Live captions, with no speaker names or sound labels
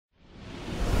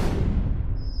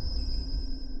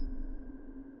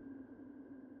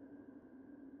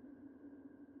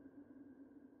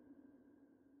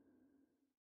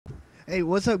Hey,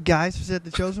 what's up, guys? Fezatte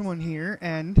the Chosen One here,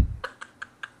 and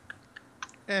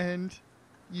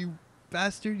you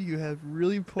bastard, you have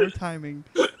really poor timing.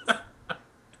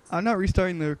 I'm not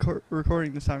restarting the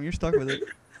recording this time. You're stuck with it.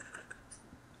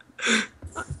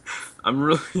 I'm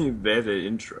really bad at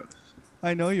intros.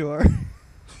 I know you are.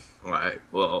 Alright,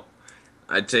 well,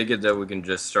 I take it that we can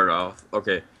just start off.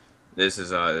 Okay, this is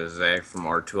Zach from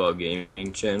r2l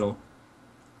Gaming channel,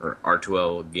 or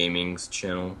r2l Gaming's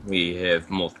channel. We have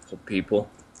multiple people.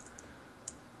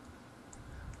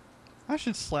 I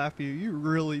should slap you. You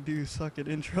really do suck at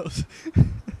intros.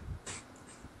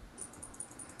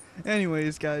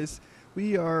 Anyways, guys,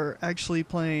 we are actually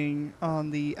playing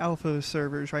on the alpha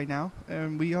servers right now,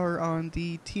 and we are on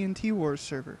the TNT Wars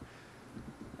server.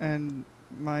 And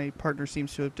my partner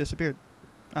seems to have disappeared.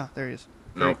 Ah, there he is.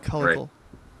 Very Nope, colorful.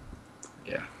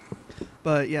 right. Yeah.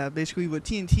 But yeah, basically what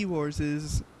TNT Wars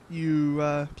is, you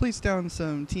place down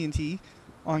some TNT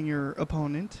on your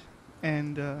opponent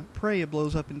and pray it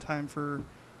blows up in time for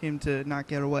him to not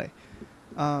get away.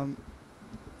 You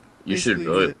should Basically,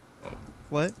 really.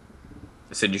 what?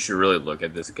 I said you should really look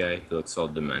at this guy. He looks all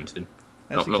demented.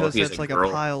 I That's don't know if because he's that's a like girl.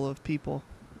 a pile of people.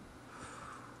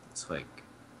 It's like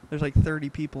There's like 30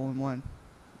 people in one.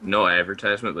 no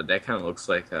advertisement, but that kind of looks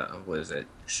like what is that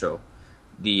show?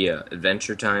 The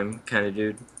Adventure Time kind of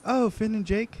dude. Oh, Finn and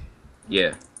Jake?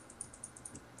 Yeah.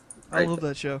 I Right. love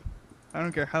that show. I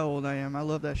don't care how old I am. I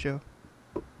love that show.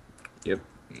 Yep.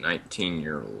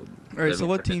 19-year-old. Alright, so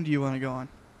what team do you want to go on?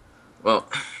 Well,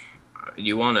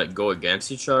 you want to go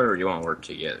against each other or you want to work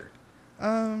together?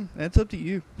 That's up to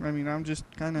you. I mean, I'm just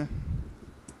kind of,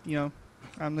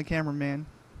 I'm the cameraman.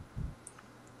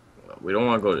 Well, we don't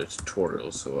want to go to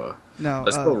tutorials, so No,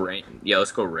 let's go red. Yeah,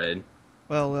 let's go red.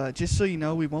 well, just so you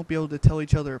know, we won't be able to tell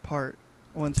each other apart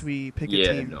once we pick a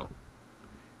Yeah, team. no.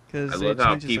 Because I love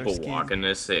how people walk in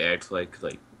this. They act like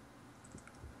they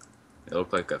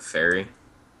look like a fairy.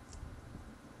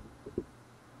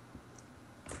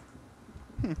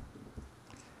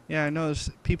 Yeah, I notice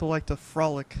people like to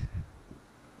frolic.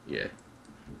 Yeah.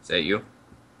 Is that you?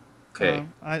 Okay.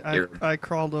 I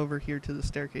crawled over here to the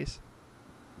staircase.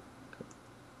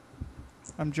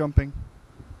 I'm jumping.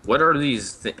 What are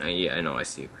these things? Yeah, I know. I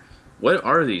see. What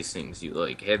are these things? You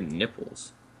like have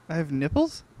nipples? I have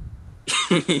nipples?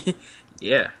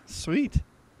 Yeah. Sweet.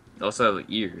 You also have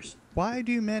ears. Why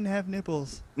do men have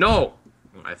nipples? No!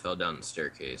 I fell down the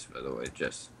staircase, by the way,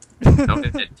 just... I don't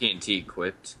have that TNT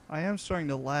equipped. I am starting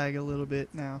to lag a little bit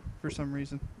now, for some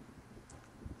reason.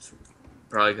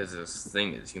 Probably because this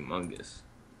thing is humongous.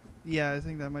 Yeah, I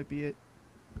think that might be it.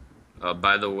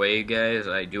 By the way, guys,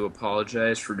 I do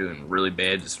apologize for doing really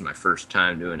bad. This is my first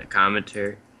time doing a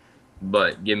commentary.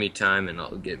 But give me time and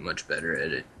I'll get much better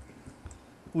at it.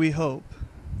 We hope.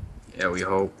 Yeah, we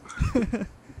hope.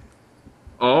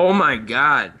 Oh my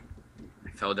god! I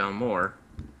fell down more.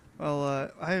 Well,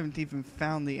 I haven't even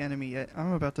found the enemy yet.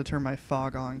 I'm about to turn my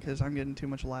fog on because I'm getting too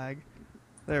much lag.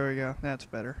 There we go. That's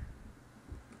better.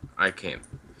 I can't.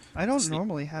 I don't See.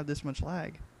 normally have this much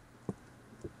lag.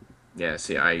 Yeah,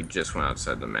 see, I just went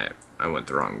outside the map. I went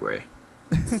the wrong way.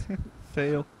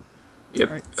 Fail. Yep.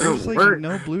 Alright, there's like Where-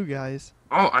 no blue guys.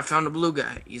 Oh, I found a blue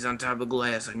guy. He's on top of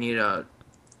glass. I need a...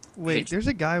 Wait, there's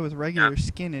a guy with regular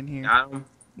skin in here. Got him?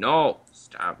 No!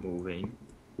 Stop moving.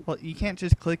 Well, you can't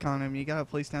just click on him. You gotta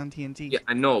place down TNT. Yeah,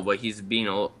 I know, but he's being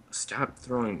a... Stop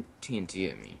throwing TNT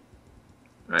at me.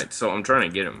 Alright, so I'm trying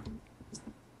to get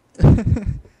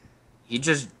him. He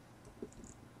just...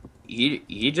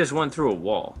 He just went through a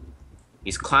wall.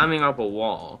 He's climbing up a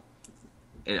wall.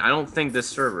 And I don't think this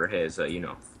server has,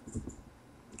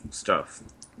 stuff.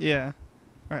 Yeah.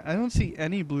 Alright, I don't see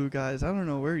any blue guys. I don't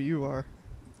know where you are.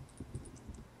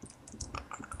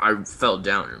 I fell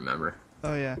down, remember?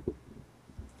 Oh, yeah.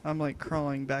 I'm like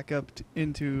crawling back up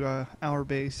into our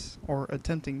base, or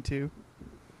attempting to.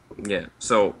 Yeah,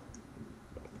 so...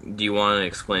 Do you want to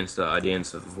explain to the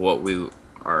audience of what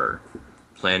our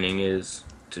planning is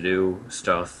to do,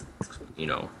 stuff,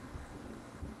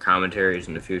 commentaries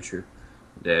in the future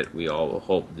that we all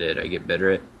hope that I get better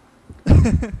at?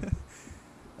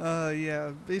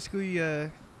 Yeah, basically,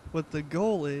 what the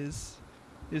goal is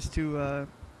to,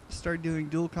 start doing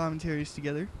dual commentaries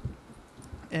together.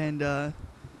 And,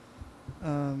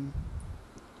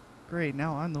 great,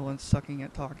 now I'm the one sucking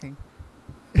at talking.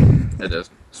 That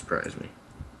doesn't surprise me.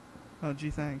 Oh,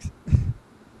 gee, thanks.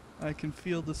 I can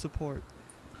feel the support.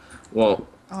 Well,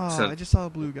 Oh, I just saw a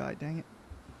blue guy, dang it.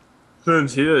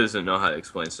 since he doesn't know how to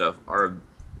explain stuff, our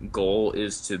goal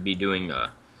is to be doing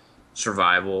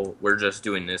survival. We're just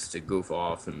doing this to goof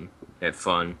off and have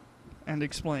fun. And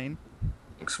explain,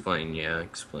 Explain, yeah,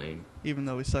 explain. even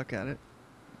though we suck at it.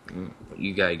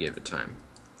 You gotta give it time.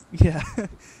 Yeah.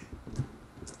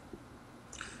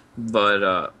 But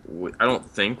I don't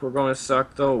think we're going to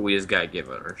suck though. We just gotta give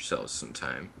ourselves some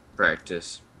time.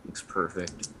 Practice makes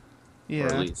perfect, or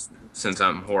at Yeah. least since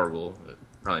I'm horrible, it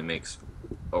probably makes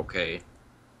okay.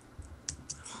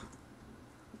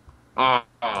 Sir.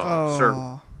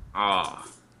 Oh, Ah,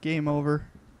 game over.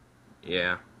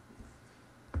 yeah.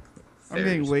 I'm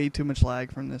getting There's. way too much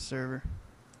lag from this server.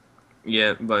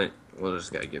 Yeah, but we'll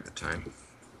just gotta give it time.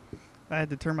 I had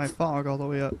to turn my fog all the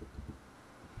way up.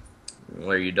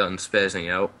 Are you done spazzing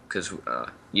out? Because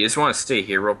you just want to stay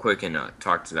here real quick and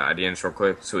talk to the audience real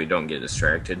quick so we don't get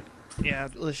distracted. Yeah,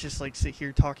 let's just like sit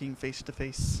here talking face to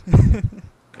face.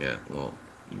 Yeah, well,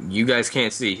 you guys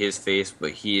can't see his face,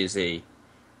 but he is a.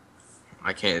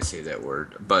 I can't say that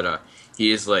word, but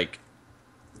he is like.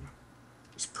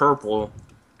 He's purple,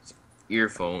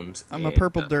 earphones. I'm a and,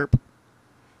 purple derp.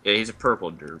 Yeah, he's a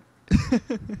purple derp.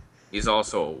 He's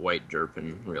also a white derp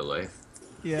in real life.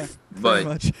 Yeah, But pretty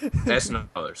much. that's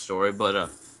another story. But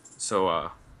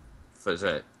so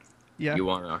Fazette, Yeah. you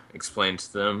want to explain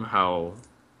to them how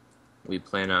we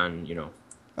plan on,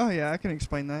 Oh yeah, I can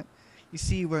explain that. You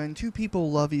see, when two people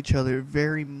love each other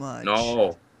very much.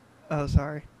 No, Oh,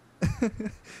 sorry.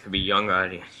 to be young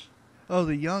audience. Oh,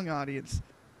 the young audience.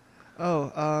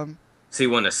 Oh, See,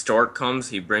 when a stork comes,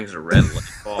 he brings a red light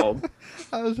bulb.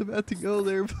 I was about to go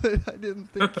there, but I didn't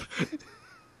think.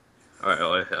 All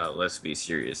right, let's be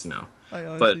serious now. I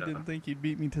honestly But didn't think you'd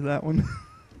beat me to that one.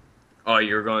 oh,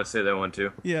 you were going to say that one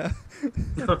too. Yeah.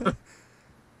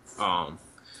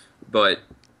 But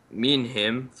me and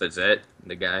him, Fazette,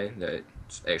 the guy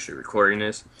that's actually recording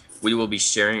this, we will be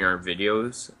sharing our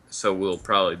videos, so we'll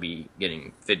probably be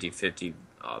getting 50-50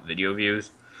 video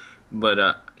views.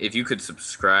 But if you could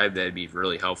subscribe, that'd be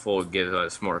really helpful. It'd give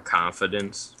us more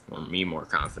confidence, or me more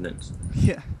confidence.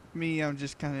 Yeah. Me, I'm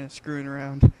just kind of screwing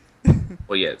around.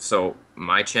 Well, yeah, so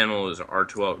my channel is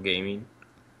R2l Gaming.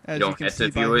 As don't you can have see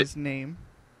to by view it. his name,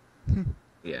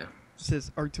 Yeah, it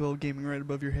says R2L Gaming right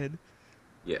above your head.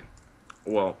 yeah.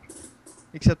 Well,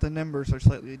 Except the numbers are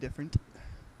slightly different.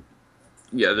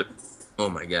 yeah, oh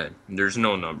my god. There's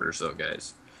no numbers, though,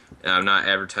 guys. And I'm not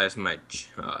advertising my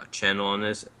channel on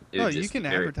this. It Oh, would you just can be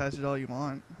very- advertise it all you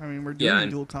want. I mean, we're Yeah, doing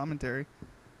and- dual commentary.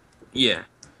 Yeah.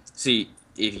 See,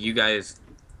 if you guys...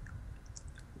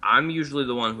 I'm usually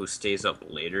the one who stays up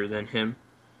later than him.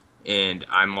 And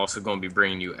I'm also going to be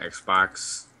bringing you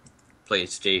Xbox,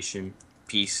 PlayStation,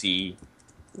 PC,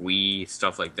 Wii,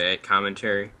 stuff like that,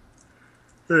 commentary.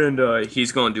 And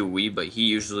he's going to do Wii, but he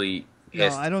usually No,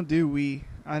 has... I don't do Wii.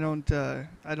 I don't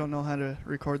know how to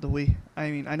record the Wii.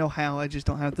 I mean, I know how. I just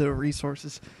don't have the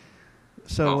resources.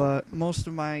 So most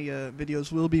of my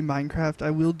videos will be Minecraft.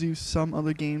 I will do some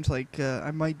other games, like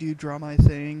I might do Draw My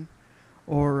Thing,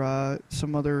 or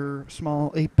some other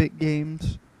small 8-bit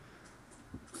games.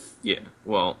 Yeah,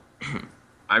 well,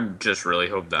 I just really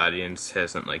hope the audience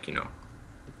hasn't, my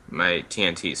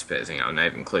TNT is spazzing out and I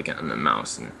even clicking on the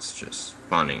mouse and it's just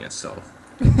spawning itself.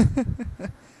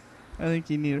 I think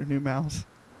you need a new mouse.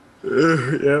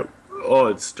 Yep. Oh,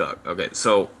 it's stuck. Okay,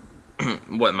 so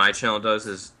what my channel does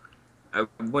is I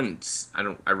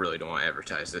really don't want to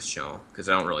advertise this channel because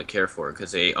I don't really care for it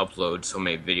because they upload so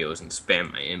many videos and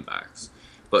spam my inbox.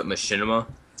 But Machinima,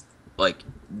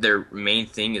 their main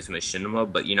thing is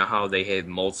Machinima, but you know how they have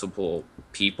multiple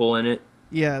people in it?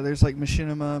 Yeah, there's like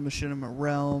Machinima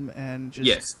Realm, and just...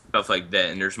 Yes, stuff like that,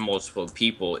 and there's multiple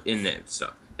people in that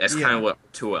stuff. That's kind of what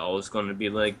 2L is going to be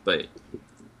like, but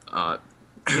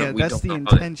yeah, we that's don't the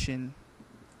know intention.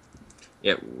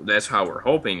 Yeah, that's how we're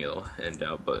hoping it'll end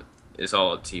up, but it's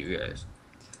all up to you guys.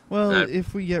 Well,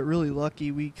 if we get really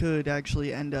lucky, we could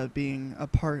actually end up being a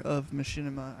part of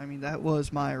Machinima. I mean, that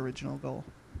was my original goal.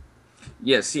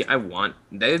 Yeah, see, that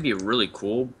would be really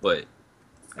cool, but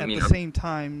At the same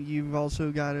time, you've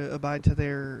also got to abide to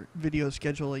their video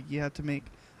schedule. Like, you have to make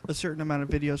a certain amount of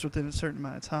videos within a certain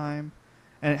amount of time,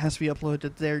 and it has to be uploaded to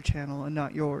their channel and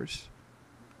not yours.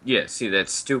 Yeah, see,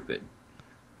 that's stupid.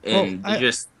 And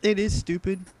it is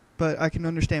stupid, but I can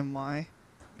understand why.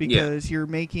 Because you're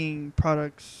making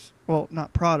products, well,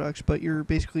 not products, but you're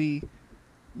basically,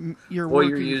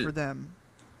 working for them.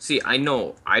 See, I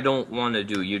know I don't want to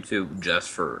do YouTube just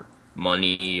for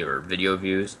money or video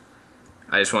views.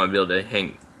 I just want to be able to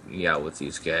hang out with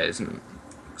these guys and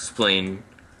explain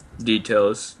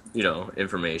details,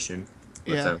 information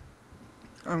with them.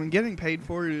 I mean, getting paid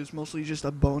for it is mostly just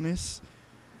a bonus.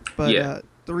 But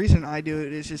the reason I do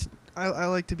it is just, I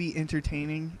like to be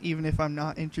entertaining, even if I'm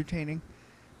not entertaining.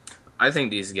 I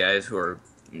think these guys who are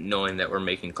knowing that we're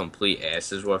making complete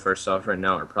asses with ourselves right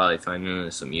now are probably finding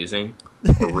this amusing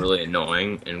or really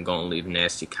annoying and going to leave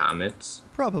nasty comments.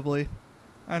 Probably.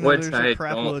 I know Which there's a I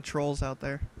crap don't. load of trolls out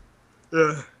there.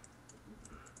 Yeah,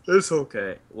 it's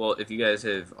okay. Well, if you guys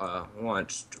have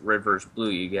watched Red vs. Blue,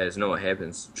 you guys know what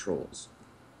happens to trolls.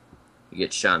 You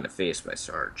get shot in the face by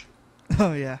Sarge.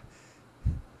 Oh yeah.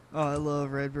 Oh, I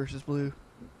love red versus blue.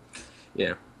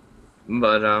 Yeah.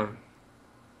 But, I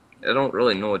don't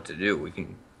really know what to do. We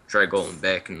can try going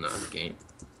back in the game.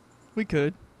 We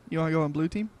could. You want to go on blue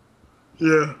team?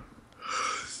 Yeah.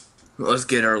 Let's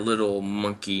get our little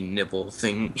monkey nipple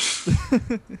thing.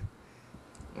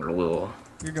 Our little...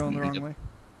 You're going the wrong way.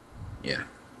 Yeah.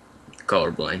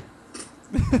 Colorblind.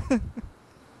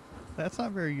 That's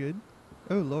not very good.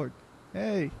 Oh lord.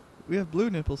 Hey, we have blue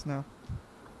nipples now.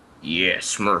 Yeah,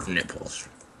 Smurf nipples.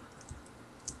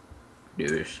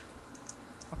 Dude.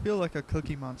 I feel like a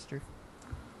cookie monster.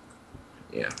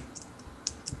 Yeah.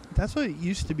 That's what it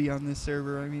used to be on this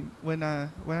server. I mean, when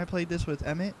I played this with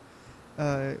Emmett,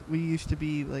 we used to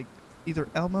be like either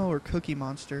Elmo or Cookie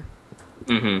Monster.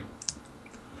 Mm-hmm.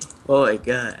 Oh my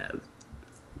god.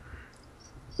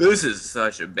 This is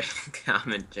such a bad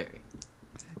commentary.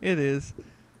 It is.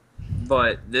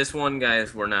 But this one,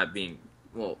 guys, we're not being...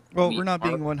 Well, we're not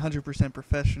being 100%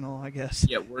 professional, I guess.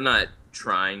 Yeah, we're not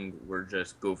trying. We're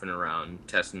just goofing around,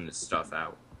 testing this stuff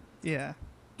out. Yeah.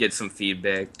 Get some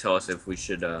feedback. Tell us if we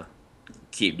should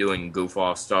keep doing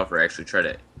goof-off stuff or actually try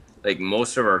to... Like,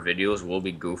 most of our videos will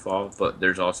be goof-off, but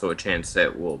there's also a chance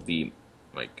that we'll be,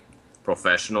 like,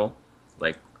 professional.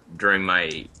 Like, during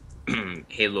my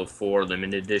Halo 4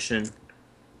 Limited Edition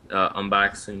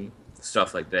unboxing,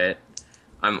 stuff like that.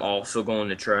 I'm also going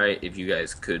to try, if you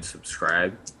guys could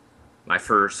subscribe, my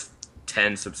first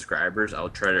 10 subscribers, I'll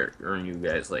try to earn you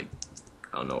guys, like,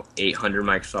 I don't know, 800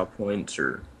 Microsoft points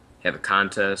or have a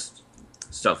contest,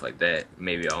 stuff like that.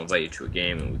 Maybe I'll invite you to a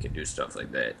game and we can do stuff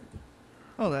like that.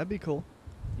 Oh, that'd be cool.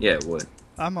 Yeah, it would.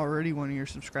 I'm already one of your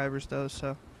subscribers, though,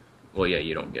 so... Well, yeah,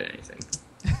 you don't get anything.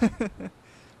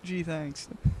 Gee, thanks.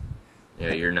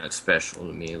 Yeah, you're not special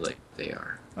to me like they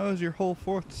are. I was your whole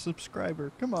 4th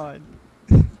subscriber. Come on.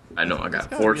 I know, I got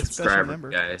gotta 4 be a special subscribers, member.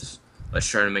 guys. Let's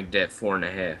try to make that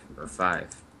 4.5 or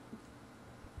 5.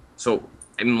 So,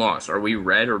 I'm lost. Are we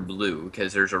red or blue?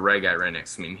 Because there's a red guy right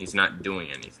next to me and he's not doing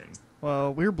anything.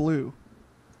 Well, we're blue.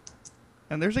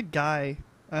 And there's a guy,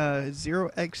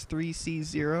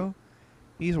 0x3C0.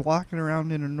 He's walking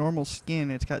around in a normal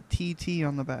skin. It's got TT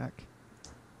on the back.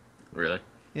 Really?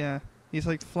 Yeah. He's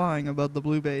like flying above the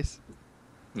blue base.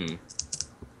 He's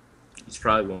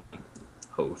probably one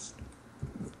host.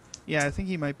 Yeah, I think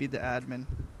he might be the admin.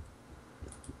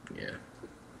 Yeah.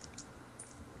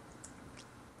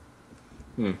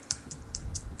 Hey,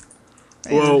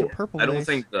 Well, there's a purple I don't base.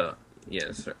 think the...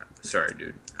 Yeah, sorry,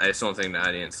 dude. I just don't think the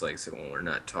audience likes it when we're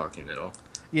not talking at all.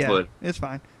 Yeah, But, it's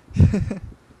fine.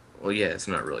 well, yeah, it's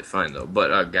not really fine, though.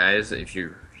 But, guys, if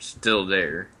you're still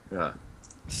there...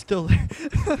 Still there.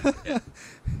 Yeah.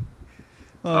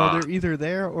 They're either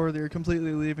there or they're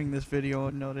completely leaving this video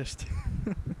unnoticed.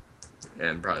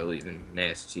 and probably leaving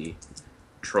nasty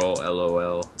troll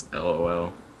LOL.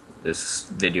 This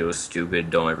video is stupid.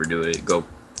 Don't ever do it. Go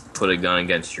put a gun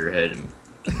against your head and...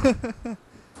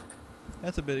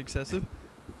 That's a bit excessive.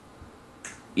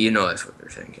 You know that's what they're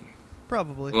thinking.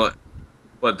 Probably.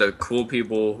 But the cool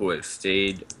people who have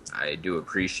stayed, I do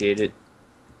appreciate it.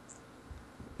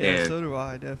 Yeah, And, so do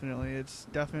I, definitely. It's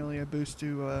definitely a boost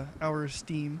to our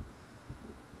esteem.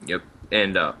 yep.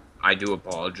 And I do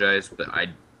apologize, but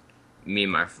me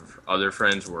and my other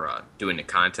friends were doing a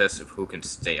contest of who can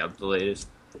stay up the latest,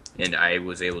 and I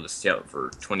was able to stay up for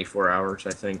 24 hours,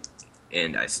 I think,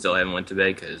 and I still haven't went to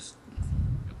bed because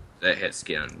that had to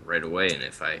get on right away, and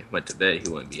if I went to bed, he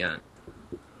wouldn't be on.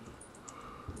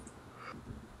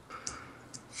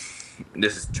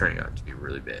 This is turning out to be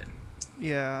really bad.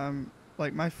 Yeah,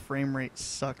 like my frame rate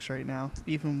sucks right now,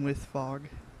 even with fog.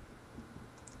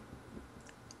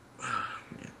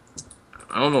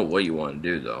 I don't know what you want to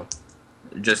do, though.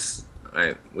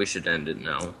 We should end it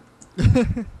now.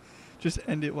 Just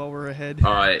end it while we're ahead.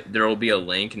 Alright, there will be a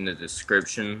link in the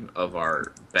description of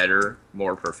our better,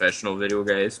 more professional video,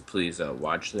 guys. Please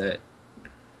watch that.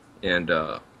 And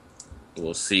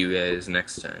we'll see you guys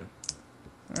next time.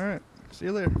 Alright, see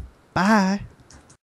you later. Bye.